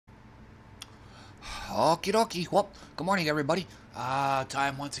Okie dokie. Well, good morning, everybody.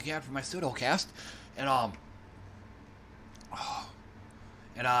 Time once again for my Pseudocast, and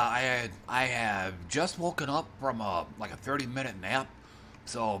I have just woken up from like a 30-minute nap,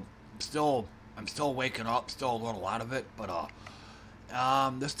 so I'm still waking up, still a little out of it, but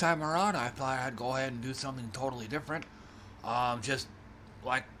this time around I thought I'd go ahead and do something totally different. Just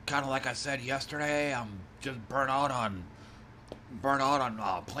like kind of like I said yesterday, I'm just burnt out on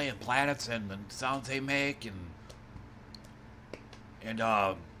playing planets and the sounds they make, and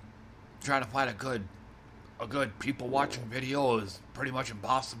trying to find a good people watching video is pretty much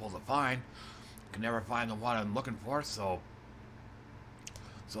impossible to find. Can never find the one I'm looking for, so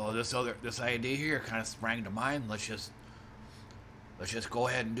this idea here kind of sprang to mind. Let's just go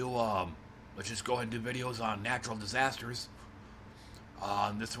ahead and do videos on natural disasters.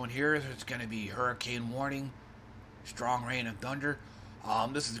 This one here is it's going to be hurricane warning, strong rain and thunder.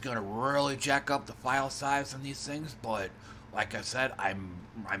 This is going to really jack up the file size on these things, but like I said,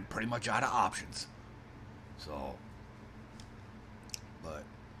 I'm pretty much out of options. So, but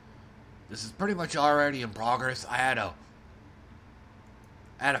this is pretty much already in progress. I had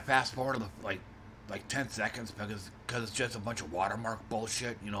to fast forward to like 10 seconds because it's just a bunch of watermark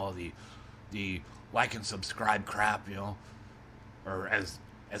bullshit. You know, the like and subscribe crap. You know, or as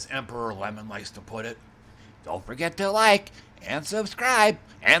Emperor Lemon likes to put it, don't forget to like and subscribe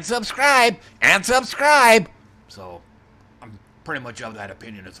and subscribe and subscribe. So I'm pretty much of that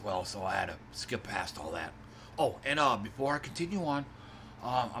opinion as well. So I had to skip past all that. Oh, and before I continue on,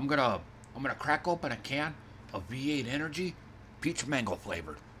 I'm gonna crack open a can of V8 Energy, peach mango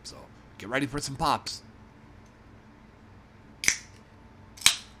flavored. So get ready for some pops.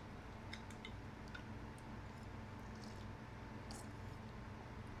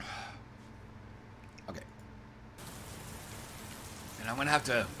 Okay. And I am gonna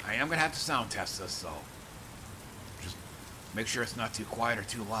have to sound test this, so just make sure it's not too quiet or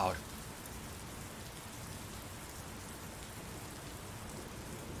too loud.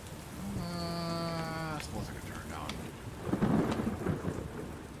 I suppose I can turn it down.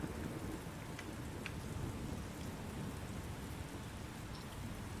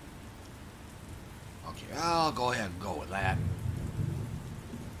 Okay, I'll go ahead and go with that.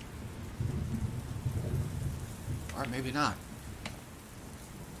 Or maybe not.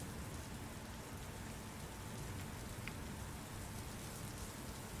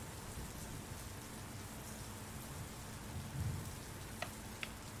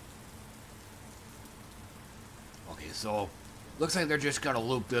 Okay, so looks like they're just gonna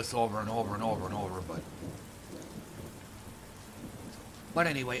loop this over and over and over and over, but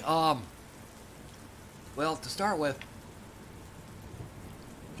anyway, well, to start with,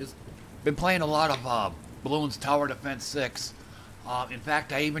 just been playing a lot of Bloons Tower Defense 6. In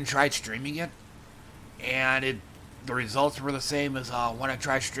fact, I even tried streaming it, and the results were the same as when I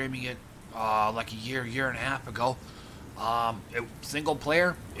tried streaming it like a year and a half ago. Single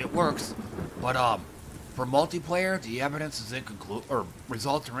player, it works, but for multiplayer, the evidence is inconclusive, or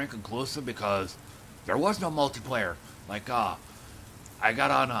results are inconclusive because there was no multiplayer. Like I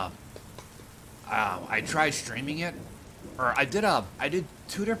got on I tried streaming it, or I did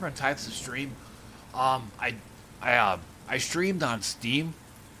two different types of stream. I streamed on Steam.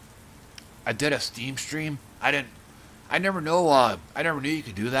 I did a Steam stream. I never knew you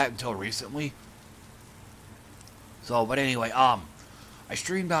could do that until recently. So, but anyway, I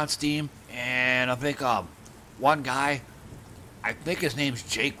streamed on Steam, and I think one guy, I think his name's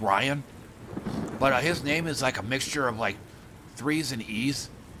Jake Ryan, but his name is like a mixture of like 3's and E's,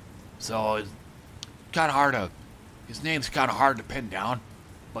 so it's kind of hard to, his name's kind of hard to pin down.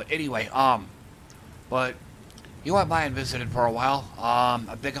 But anyway, but he went by and visited for a while.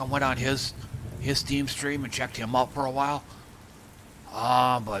 I think I went on his Steam stream and checked him out for a while.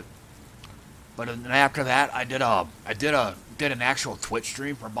 But then after that, I did an actual Twitch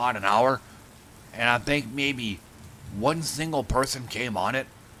stream for about an hour, and I think maybe one single person came on it,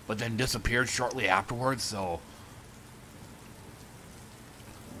 but then disappeared shortly afterwards. So,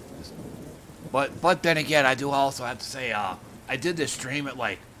 but then again, I do also have to say, I did this stream at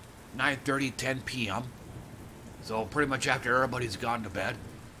like 9:30, 10 p.m. So pretty much after everybody's gone to bed.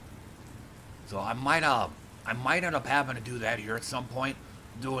 So I might end up having to do that here at some point.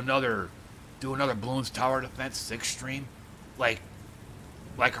 Do another Bloons Tower Defense 6 stream, like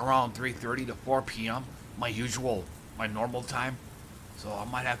around 3:30 to 4 p.m. my normal time. So I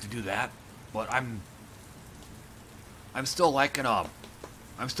might have to do that. But I'm still liking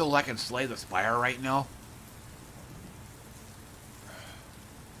Slay the Spire right now.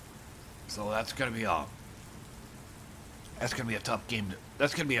 So that's gonna be a tough game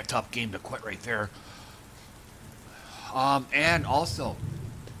to quit right there. And also,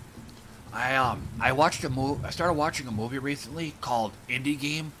 I watched a movie. I started watching a movie recently called Indie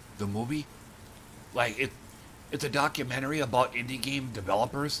Game, the movie. Like it's a documentary about indie game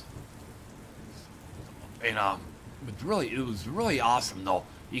developers, and it was really awesome though.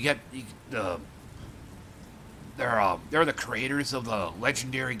 The they're the creators of the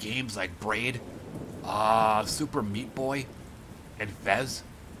legendary games like Braid, Super Meat Boy, and Fez.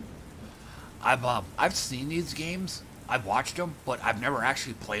 I've seen these games. I've watched them, but I've never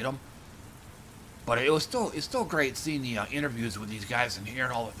actually played them. But it's still great seeing the interviews with these guys and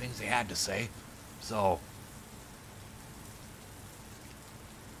hearing all the things they had to say. So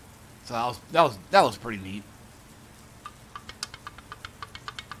that was pretty neat.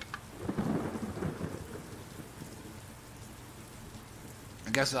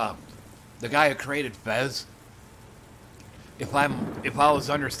 I guess the guy who created Fez, if I was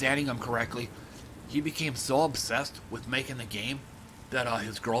understanding him correctly, he became so obsessed with making the game that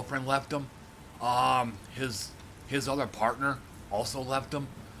his girlfriend left him. His other partner also left him.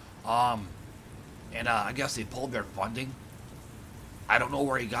 And I guess they pulled their funding. I don't know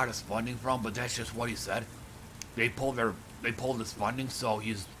where he got his funding from, but that's just what he said. They pulled his funding, so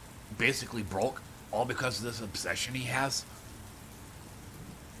he's basically broke, all because of this obsession he has.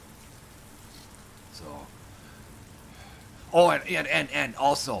 So, oh, and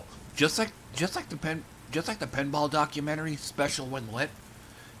also, just like the pinball documentary special when lit,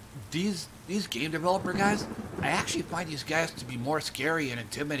 these game developer guys, I actually find these guys to be more scary and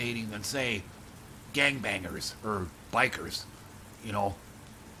intimidating than, say, gangbangers or bikers. You know,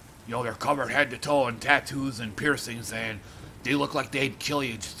 they're covered head to toe in tattoos and piercings, and they look like they'd kill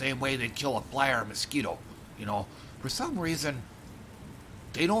you the same way they'd kill a fly or a mosquito. You know, for some reason,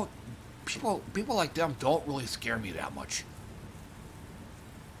 they don't. People like them don't really scare me that much.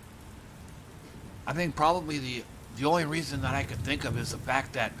 I think probably the only reason that I could think of is the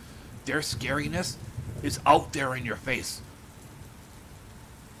fact that their scariness is out there in your face.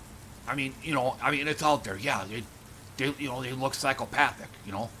 I mean, it's out there. Yeah, they look psychopathic.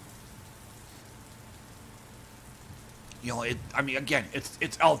 Again,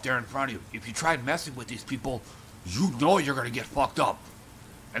 it's out there in front of you. If you try messing with these people, you're gonna get fucked up,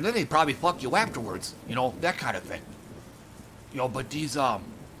 and then they probably fuck you afterwards. That kind of thing. But these game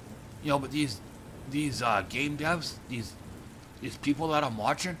devs, these people that I'm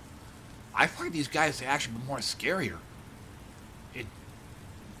watching, I find these guys to actually be more scarier.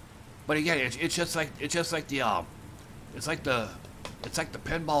 But again, it's like the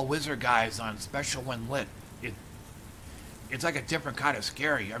pinball wizard guys on Special When Lit. It's like a different kind of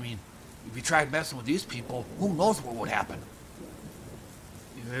scary. I mean, if you tried messing with these people, who knows what would happen?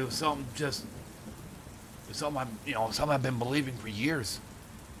 It was something something I've been believing for years.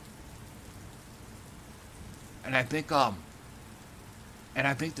 And I think the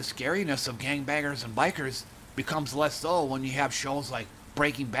scariness of gangbangers and bikers becomes less so when you have shows like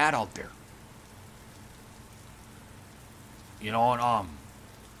Breaking Bad out there.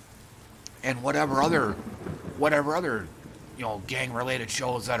 And whatever other gang-related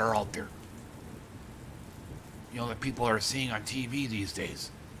shows that are out there. That people are seeing on TV these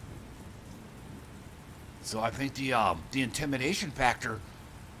days. So I think the intimidation factor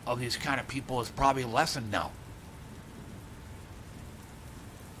of these kind of people is probably lessened now.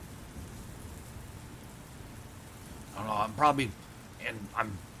 I don't know. I'm probably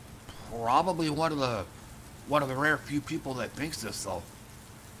one of the rare few people that thinks this though.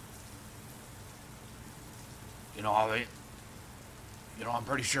 I'm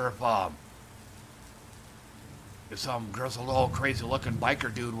pretty sure if some grizzled old crazy looking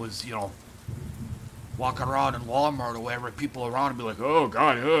biker dude was, walking around in Walmart or whatever, people around would be like, oh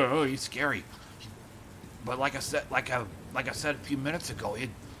God, oh, he's scary. But like I said a few minutes ago,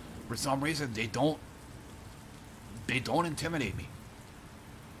 for some reason they don't intimidate me.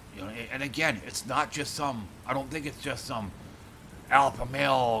 And again, it's not just I don't think it's just some alpha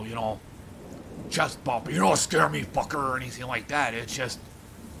male, chest bump, scare me, fucker, or anything like that. It's just,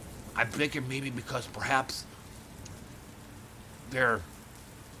 I'm thinking maybe because perhaps the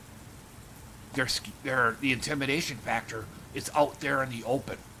intimidation factor is out there in the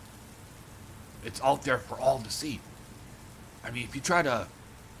open. It's out there for all to see. I mean, if you try to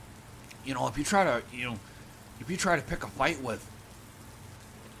pick a fight with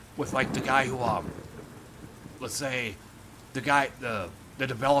like the guy who, let's say, the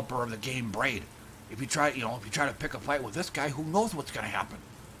developer of the game Braid, if you try to pick a fight with this guy, who knows what's going to happen,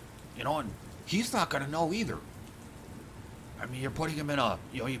 and he's not going to know either. I mean, you're putting him in a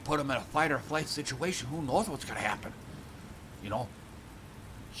fight or flight situation. Who knows what's going to happen?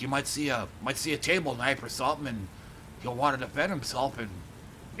 He might see a table knife or something, and he'll want to defend himself, and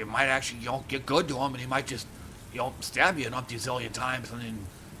it might actually, get good to him, and he might just, stab you an umpty zillion times, and then,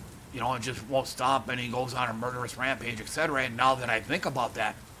 it just won't stop, and he goes on a murderous rampage, etc. And now that I think about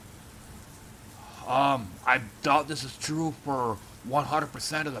that, I doubt this is true for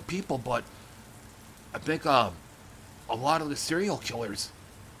 100% of the people, but I think a lot of the serial killers,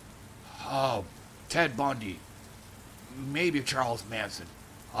 Ted Bundy, maybe Charles Manson,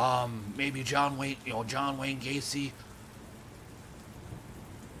 maybe John Wayne Gacy.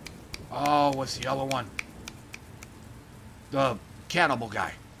 Oh, what's the other one? The cannibal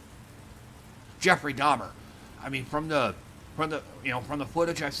guy, Jeffrey Dahmer. I mean, from the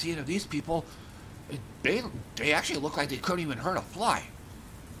footage I've seen of these people, they actually look like they couldn't even hurt a fly.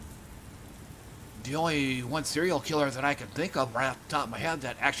 The only one serial killer that I can think of right off the top of my head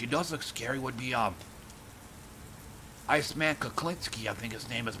that actually does look scary would be Iceman Kuklinski, I think his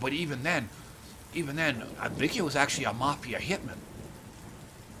name is. But even then, I think he was actually a mafia hitman.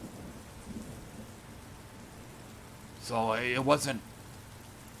 So it wasn't.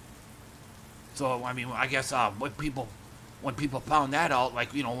 So I mean, I guess when people found that out,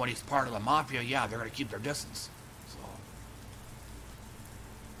 like, when he's part of the mafia, yeah, they're gonna keep their distance. So.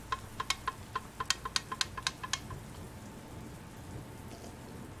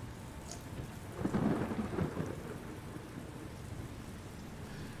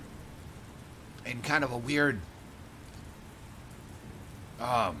 And kind of a weird,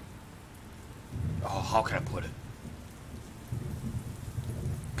 how can I put it?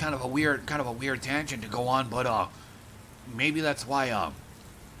 Kind of a weird tangent to go on, but maybe that's why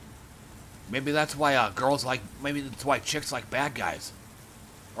girls like, maybe that's why chicks like bad guys,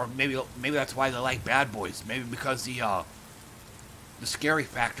 or maybe that's why they like bad boys. Maybe because the scary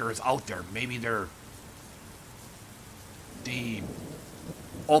factor is out there. Maybe the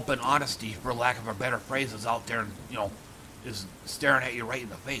open honesty, for lack of a better phrase, is out there, and is staring at you right in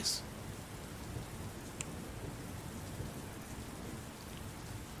the face.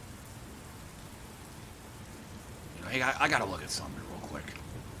 I gotta look at something real quick.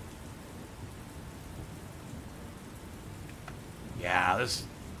 Yeah, this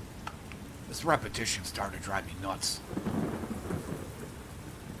repetition's starting to drive me nuts.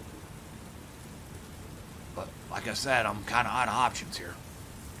 But like I said, I'm kind of out of options here.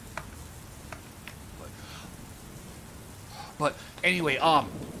 But anyway,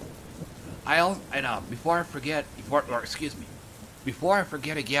 before I forget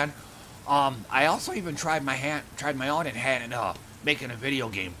again. I also even tried my own hand in making a video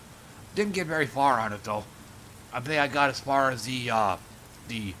game. Didn't get very far on it though. I think I got as far as the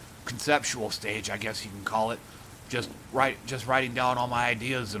conceptual stage, I guess you can call it. Just writing down all my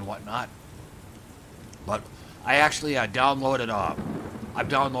ideas and whatnot. But I actually downloaded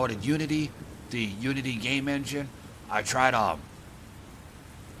Unity, the Unity game engine. I think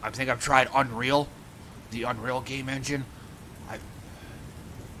I've tried Unreal, the Unreal game engine.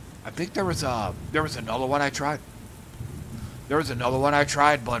 I think there was another one I tried. But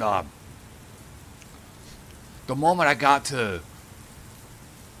the moment I got to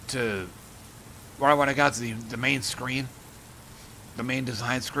when I got to the main screen, the main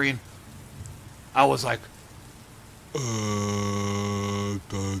design screen, I was like, I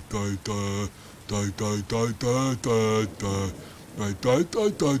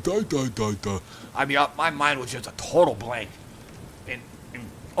mean, my mind was just a total blank.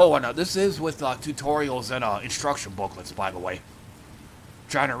 Oh, and this is with tutorials and instruction booklets, by the way.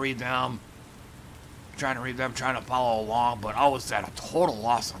 Trying to read them, trying to follow along, but I was at a total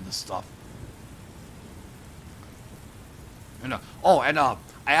loss on this stuff. And I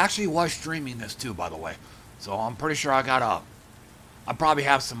actually was streaming this too, by the way. So I'm pretty sure I probably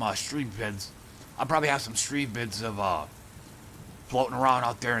have some stream vids. I probably have some stream vids of floating around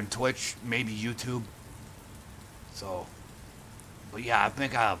out there in Twitch, maybe YouTube. So. But yeah, I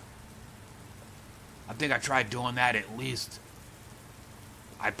think I tried doing that at least.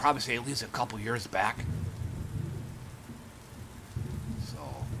 I'd probably say at least a couple years back. So,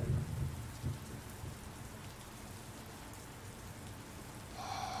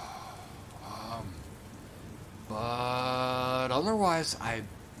 but otherwise, I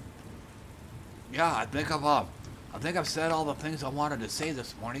think I've said all the things I wanted to say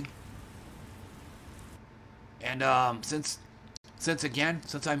this morning. And since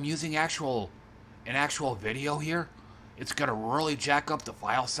I'm using an actual video here, it's gonna really jack up the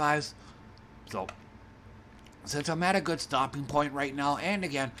file size. So since I'm at a good stopping point right now, and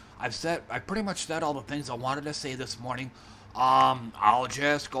again, I pretty much said all the things I wanted to say this morning. I'll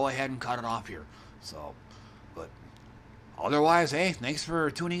just go ahead and cut it off here. So, but otherwise, hey, thanks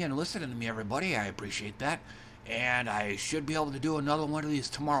for tuning in and listening to me, everybody. I appreciate that. and I should be able to do another one of these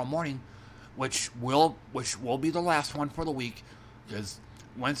tomorrow morning, which will be the last one for the week, because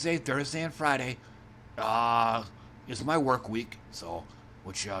Wednesday, Thursday, and Friday is my work week. So,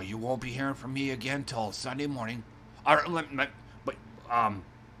 which you won't be hearing from me again till Sunday morning. But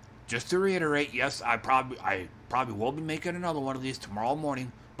just to reiterate, yes, I probably will be making another one of these tomorrow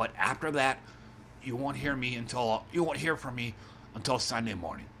morning. But after that, you won't hear from me until Sunday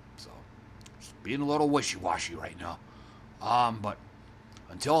morning. So, just being a little wishy-washy right now. But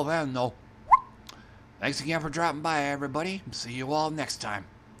until then, though, thanks again for dropping by, everybody. See you all next time.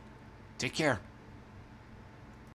 Take care.